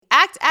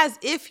Act as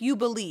if you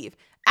believe.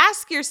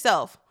 Ask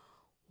yourself,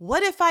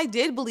 what if I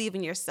did believe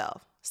in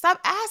yourself? Stop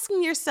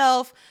asking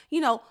yourself, who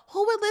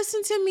would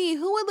listen to me?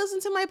 Who would listen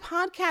to my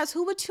podcast?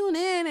 Who would tune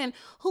in? And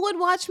who would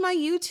watch my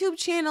YouTube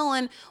channel?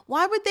 And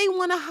why would they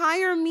want to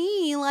hire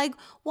me? Like,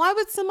 why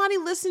would somebody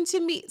listen to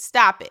me?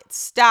 Stop it.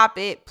 Stop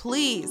it,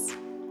 please.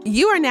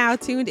 You are now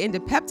tuned into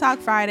Pep Talk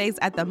Fridays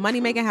at the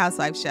Money Making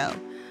Housewife Show,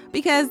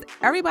 because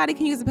everybody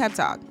can use a pep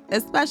talk,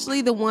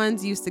 especially the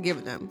ones used to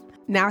giving them.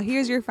 Now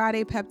here's your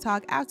Friday pep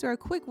talk after a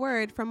quick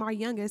word from our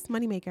youngest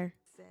moneymaker.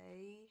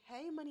 Say,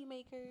 hey,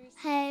 moneymakers.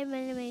 Hey,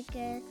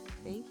 Moneymaker.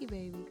 Thank you,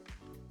 baby.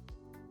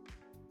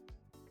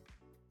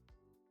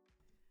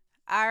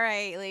 All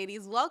right,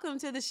 ladies, welcome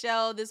to the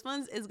show. This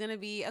one is going to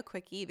be a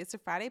quickie. This is a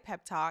Friday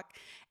pep talk.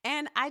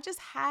 And I just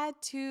had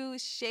to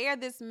share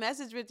this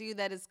message with you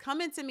that is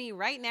coming to me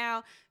right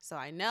now. So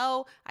I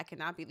know I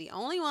cannot be the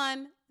only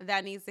one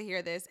that needs to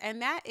hear this.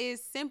 And that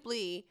is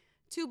simply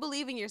to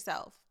believe in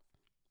yourself.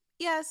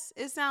 Yes,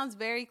 it sounds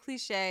very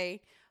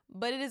cliche,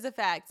 but it is a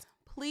fact.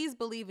 Please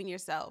believe in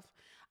yourself.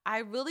 I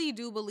really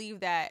do believe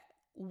that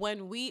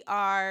when we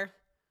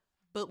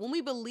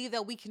believe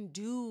that we can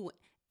do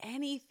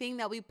anything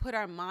that we put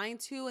our mind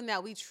to and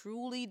that we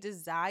truly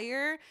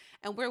desire,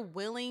 and we're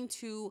willing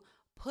to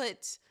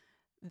put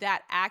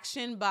that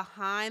action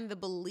behind the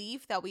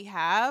belief that we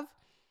have,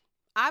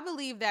 I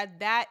believe that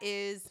that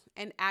is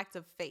an act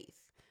of faith.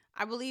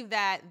 I believe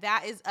that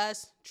that is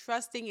us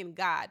trusting in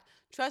God,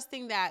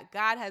 trusting that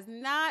God has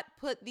not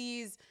put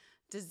these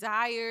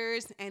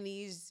desires and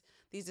these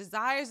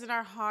desires in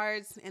our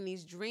hearts and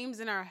these dreams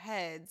in our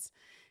heads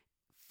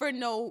for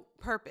no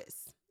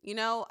purpose.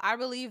 I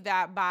believe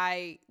that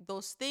by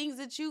those things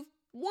that you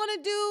want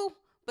to do,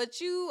 but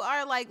you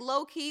are like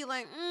low key,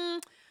 like, I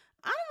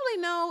don't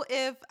really know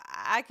if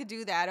I could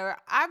do that, or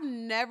I've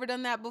never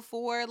done that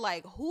before.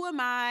 Like, who am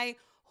I?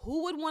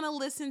 Who would want to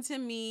listen to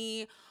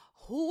me?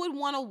 Who would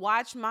want to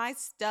watch my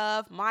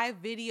stuff, my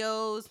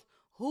videos?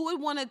 Who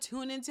would want to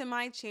tune into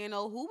my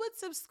channel? Who would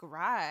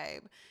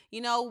subscribe?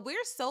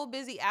 We're so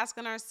busy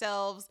asking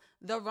ourselves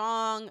the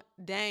wrong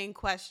dang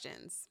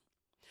questions.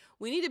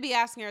 We need to be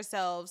asking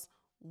ourselves,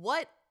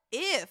 what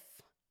if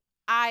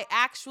I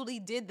actually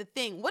did the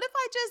thing? What if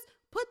I just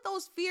put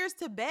those fears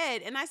to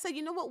bed and I said,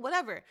 you know what,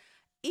 whatever.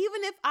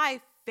 Even if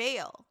I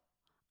fail,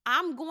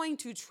 I'm going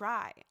to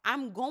try.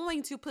 I'm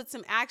going to put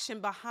some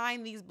action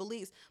behind these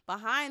beliefs,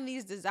 behind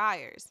these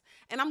desires.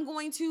 And I'm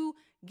going to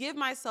give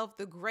myself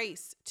the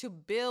grace to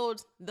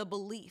build the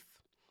belief.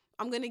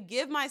 I'm going to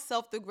give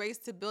myself the grace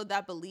to build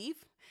that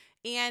belief.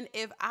 And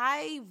if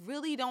I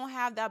really don't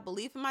have that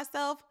belief in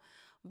myself,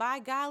 by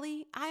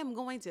golly, I am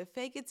going to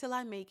fake it till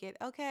I make it,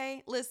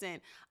 okay?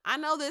 Listen, I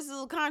know this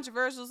is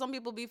controversial. Some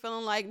people be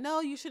feeling like,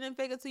 no, you shouldn't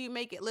fake it till you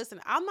make it.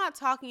 Listen, I'm not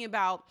talking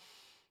about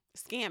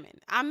scamming.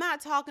 I'm not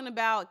talking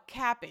about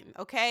capping,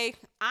 okay?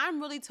 I'm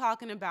really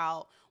talking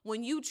about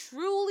when you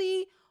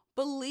truly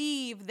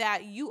believe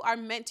that you are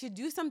meant to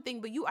do something,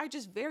 but you are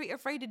just very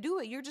afraid to do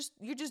it. You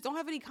just don't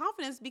have any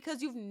confidence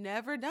because you've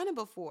never done it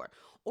before,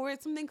 or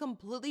it's something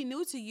completely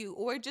new to you,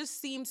 or it just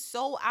seems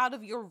so out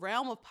of your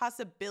realm of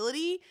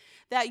possibility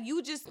that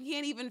you just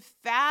can't even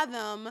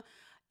fathom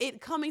it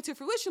coming to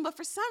fruition. But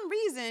for some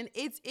reason,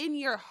 it's in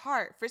your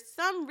heart. For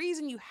some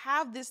reason, you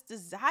have this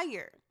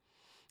desire.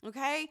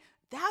 Okay?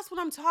 That's what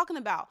I'm talking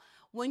about.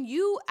 When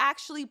you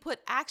actually put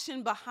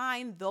action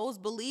behind those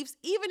beliefs,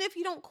 even if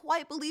you don't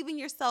quite believe in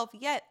yourself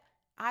yet,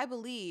 I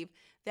believe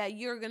that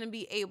you're going to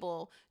be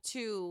able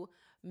to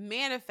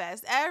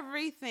manifest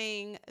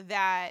everything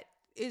that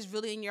is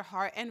really in your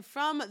heart. And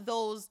from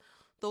those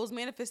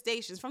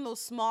manifestations, from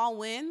those small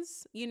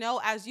wins,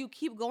 as you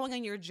keep going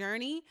on your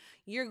journey,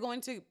 you're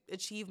going to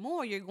achieve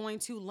more. You're going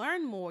to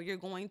learn more. You're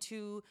going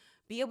to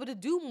be able to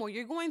do more.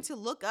 You're going to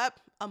look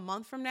up a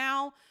month from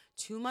now,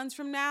 2 months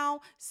from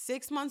now,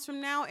 6 months from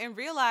now, and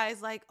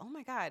realize, like, oh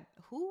my God,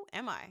 who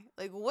am I?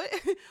 Like, what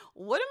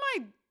am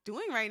I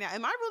doing right now?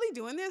 Am I really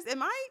doing this?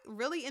 Am I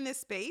really in this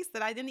space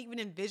that I didn't even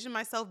envision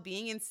myself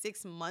being in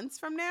 6 months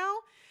from now?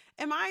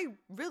 Am I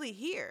really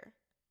here?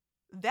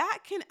 That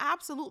can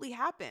absolutely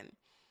happen.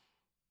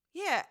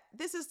 Yeah,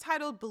 this is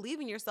titled Believe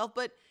in Yourself,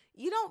 but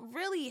you don't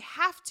really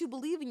have to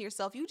believe in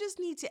yourself. You just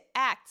need to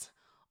act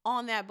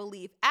on that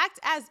belief. Act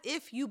as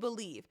if you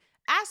believe.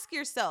 Ask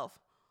yourself,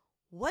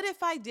 what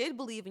if I did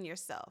believe in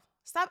yourself?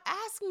 Stop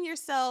asking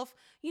yourself,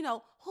 who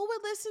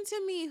would listen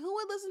to me? Who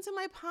would listen to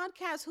my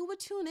podcast? Who would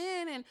tune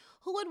in? And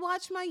who would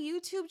watch my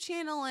YouTube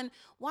channel? And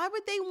why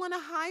would they want to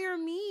hire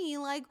me?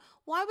 Like,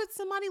 why would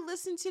somebody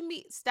listen to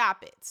me?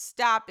 Stop it.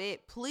 Stop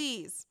it.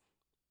 Please.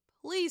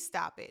 Please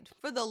stop it.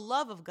 For the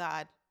love of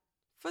God.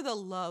 For the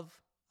love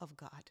of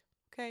God.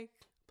 Okay?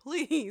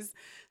 Please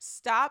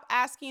stop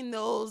asking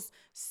those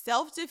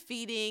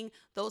self-defeating,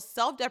 those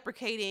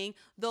self-deprecating,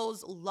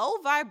 those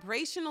low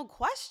vibrational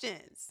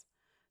questions.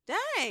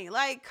 Dang,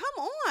 like,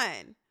 come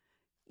on.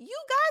 You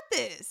got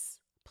this.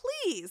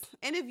 Please.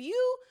 And if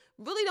you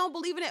really don't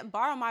believe in it,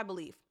 borrow my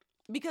belief,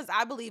 because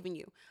I believe in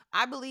you.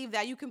 I believe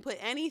that you can put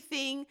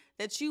anything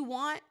that you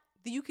want,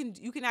 you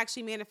can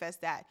actually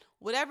manifest that.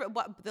 Whatever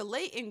what the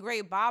late and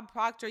great Bob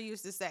Proctor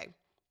used to say,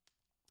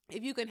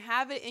 if you can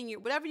have it in your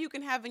whatever you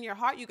can have in your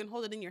heart, you can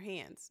hold it in your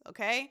hands,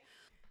 okay?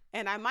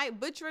 And I might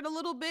butcher it a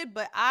little bit,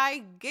 but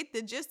I get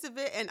the gist of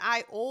it. And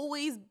I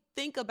always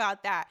think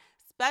about that,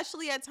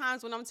 especially at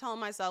times when I'm telling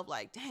myself,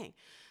 like, dang,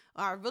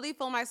 I really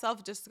feel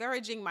myself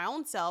discouraging my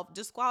own self,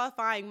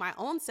 disqualifying my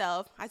own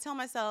self. I tell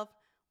myself,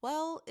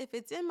 well, if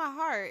it's in my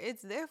heart,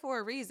 it's there for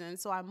a reason.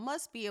 So I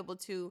must be able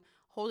to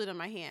hold it in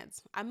my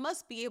hands. I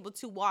must be able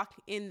to walk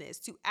in this,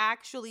 to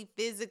actually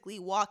physically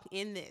walk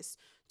in this,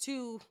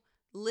 to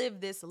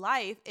live this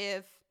life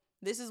if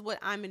this is what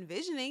I'm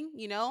envisioning.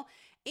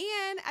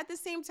 And at the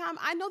same time,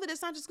 I know that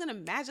it's not just going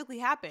to magically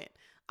happen.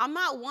 I'm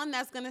not one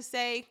that's going to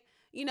say,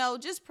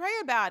 just pray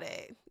about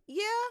it.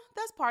 Yeah,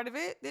 that's part of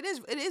it. It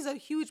is a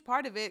huge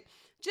part of it.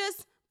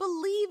 Just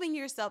believe in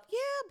yourself.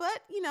 Yeah,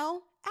 but,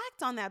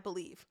 act on that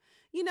belief.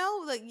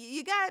 Like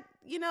you got,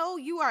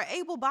 you are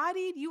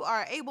able-bodied, you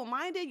are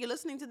able-minded, you're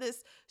listening to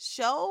this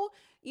show,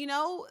 okay,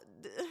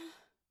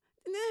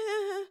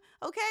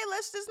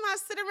 let's just not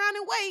sit around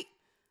and wait.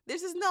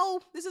 This is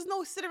no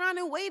sit around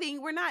and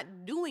waiting. We're not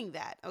doing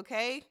that,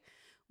 okay?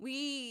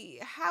 We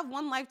have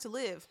one life to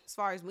live, as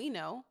far as we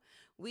know.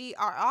 We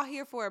are all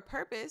here for a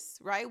purpose,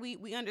 right?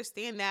 We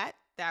understand that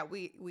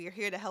we are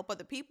here to help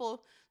other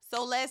people.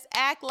 So let's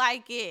act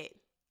like it.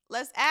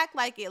 Let's act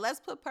like it.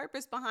 Let's put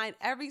purpose behind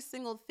every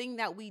single thing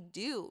that we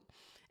do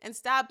and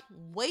stop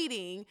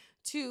waiting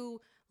to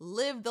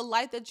live the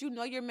life that you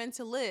know you're meant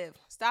to live.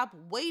 Stop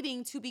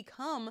waiting to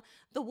become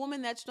the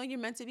woman that you know you're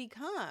meant to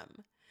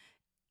become.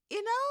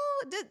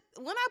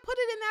 When I put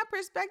it in that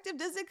perspective,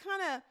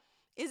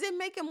 is it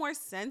making more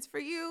sense for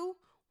you?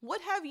 What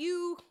have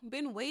you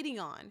been waiting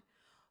on?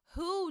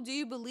 Who do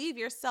you believe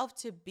yourself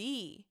to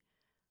be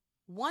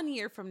 1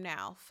 year from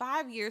now,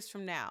 5 years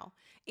from now?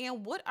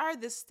 And what are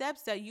the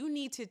steps that you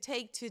need to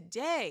take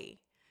today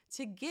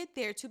to get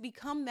there, to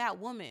become that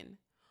woman?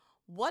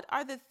 What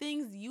are the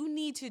things you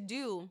need to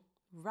do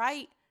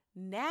right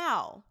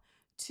now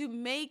to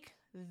make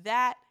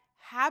that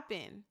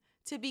happen,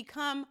 to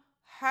become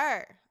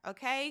her,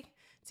 okay?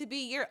 To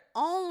be your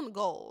own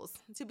goals,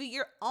 to be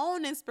your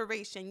own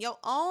inspiration, your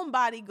own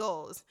body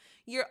goals,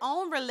 your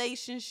own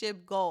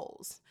relationship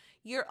goals,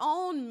 your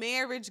own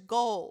marriage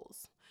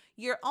goals,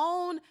 your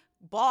own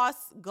boss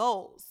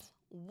goals.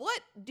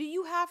 What do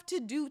you have to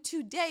do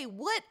today?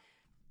 What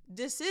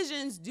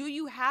decisions do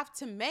you have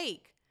to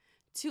make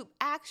to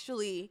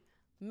actually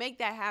make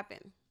that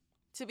happen?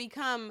 To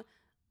become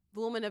the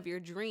woman of your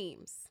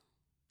dreams,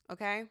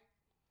 okay?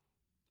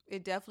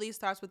 It definitely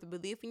starts with the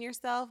belief in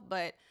yourself,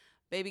 but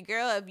baby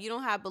girl, if you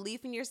don't have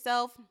belief in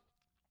yourself,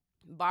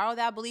 borrow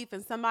that belief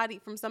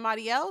from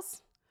somebody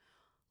else,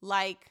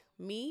 like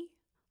me,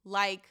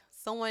 like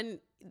someone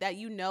that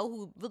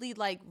who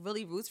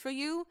really roots for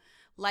you,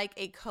 like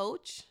a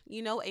coach,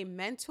 a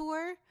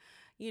mentor,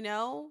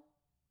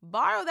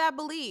 borrow that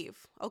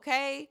belief,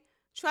 okay?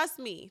 Trust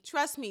me,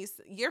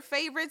 your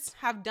favorites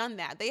have done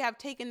that. They have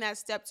taken that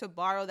step to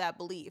borrow that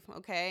belief,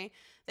 okay?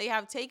 They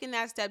have taken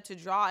that step to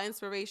draw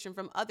inspiration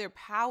from other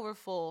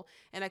powerful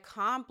and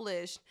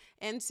accomplished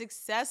and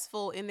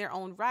successful in their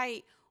own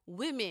right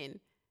women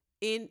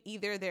in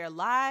either their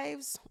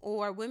lives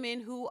or women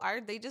who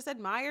they just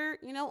admire,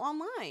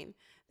 online.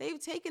 They've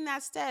taken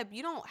that step.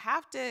 You don't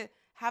have to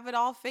have it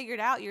all figured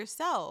out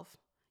yourself.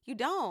 You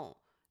don't.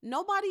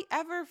 Nobody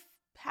ever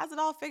has it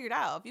all figured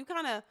out. If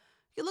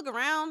you look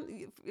around,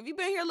 if you've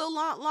been here a little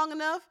long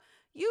enough,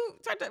 you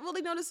start to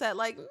really notice that,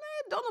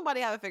 don't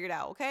nobody have it figured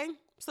out, okay?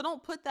 So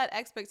don't put that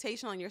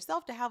expectation on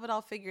yourself to have it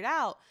all figured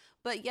out.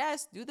 But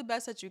yes, do the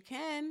best that you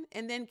can,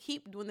 and then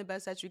keep doing the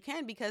best that you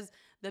can, because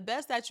the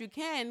best that you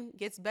can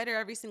gets better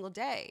every single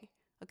day,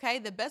 okay?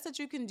 The best that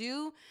you can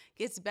do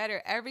gets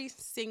better every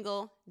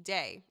single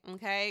day,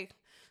 okay?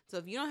 So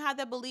if you don't have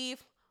that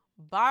belief,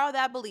 borrow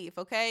that belief,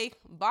 okay?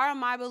 Borrow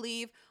my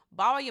belief,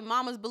 borrow your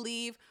mama's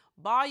belief,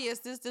 borrow your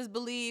sister's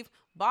belief,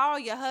 borrow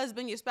your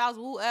husband, your spouse,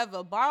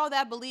 whoever. Borrow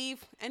that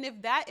belief. And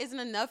if that isn't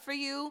enough for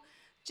you,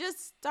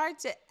 just start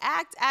to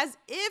act as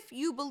if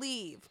you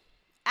believe.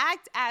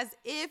 Act as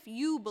if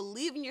you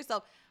believe in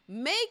yourself.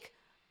 Make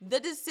the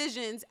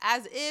decisions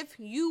as if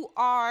you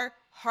are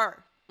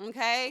her,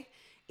 okay?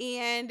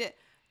 And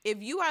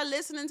if you are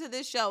listening to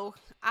this show,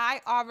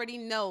 I already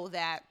know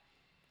that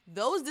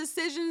those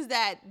decisions,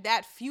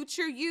 that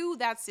future you,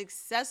 that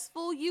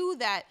successful you,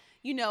 that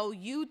you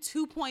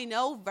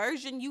 2.0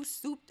 version, you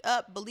souped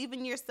up, believe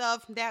in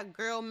yourself, that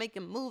girl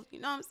making moves, you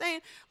know what I'm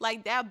saying?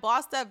 Like that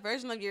bossed up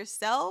version of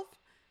yourself.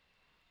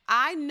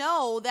 I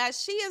know that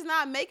she is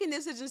not making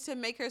decisions to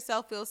make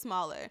herself feel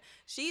smaller.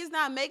 She is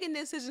not making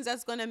decisions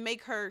that's going to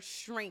make her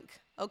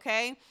shrink,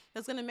 okay?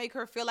 That's going to make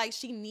her feel like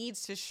she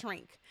needs to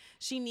shrink.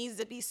 She needs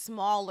to be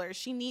smaller.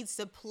 She needs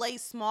to play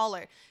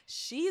smaller.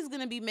 She's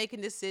going to be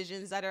making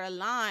decisions that are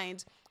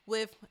aligned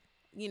with,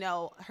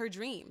 her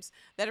dreams,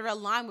 that are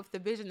aligned with the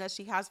vision that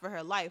she has for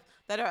her life,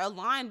 that are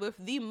aligned with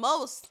the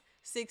most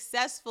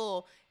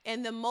successful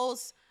and the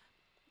most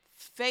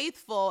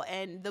faithful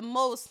and the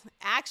most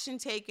action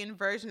taken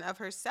version of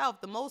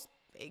herself, the most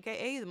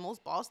aka the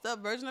most bossed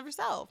up version of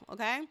herself,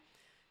 okay?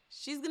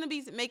 She's going to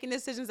be making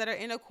decisions that are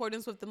in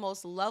accordance with the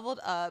most leveled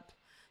up,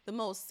 the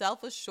most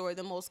self-assured,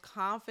 the most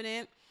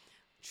confident,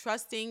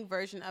 trusting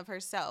version of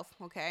herself,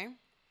 okay?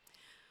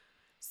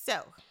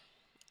 So,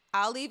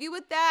 I'll leave you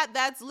with that.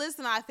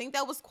 Listen, I think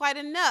that was quite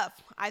enough.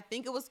 I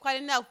think it was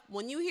quite enough.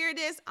 When you hear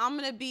this, I'm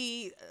going to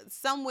be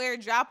somewhere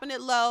dropping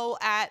it low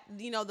at,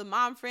 the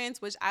Mom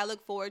Friends, which I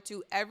look forward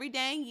to every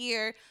dang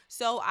year.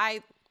 So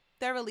I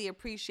thoroughly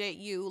appreciate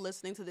you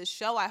listening to this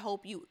show. I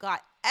hope you got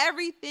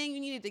everything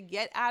you needed to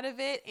get out of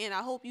it. And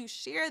I hope you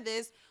share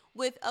this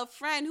with a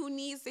friend who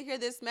needs to hear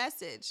this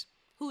message,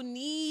 who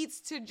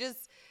needs to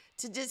just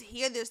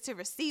hear this, to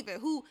receive it,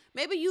 who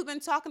maybe you've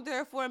been talking to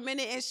her for a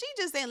minute and she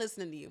just ain't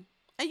listening to you.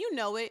 And you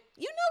know it.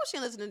 You know she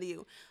ain't listening to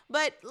you.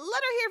 But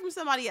let her hear from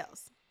somebody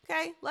else,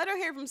 okay? Let her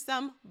hear from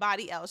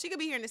somebody else. She could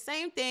be hearing the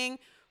same thing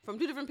from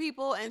two different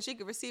people, and she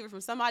could receive it from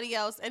somebody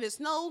else. And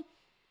it's no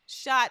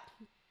shot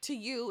to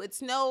you.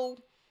 It's no,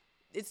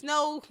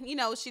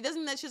 she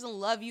doesn't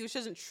love you. She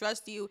doesn't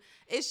trust you.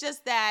 It's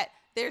just that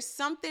there's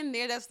something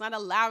there that's not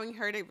allowing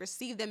her to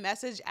receive the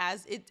message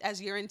as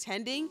you're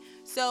intending.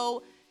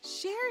 So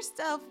share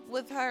stuff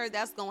with her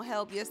that's going to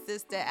help your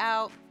sister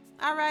out.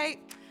 All right?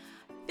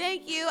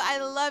 Thank you. I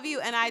love you.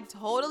 And I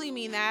totally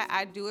mean that.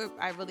 I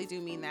really do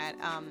mean that.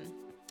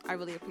 I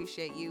really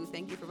appreciate you.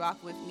 Thank you for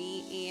rocking with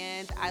me.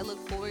 And I look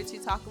forward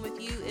to talking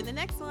with you in the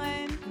next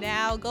one.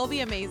 Now, go be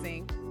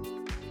amazing.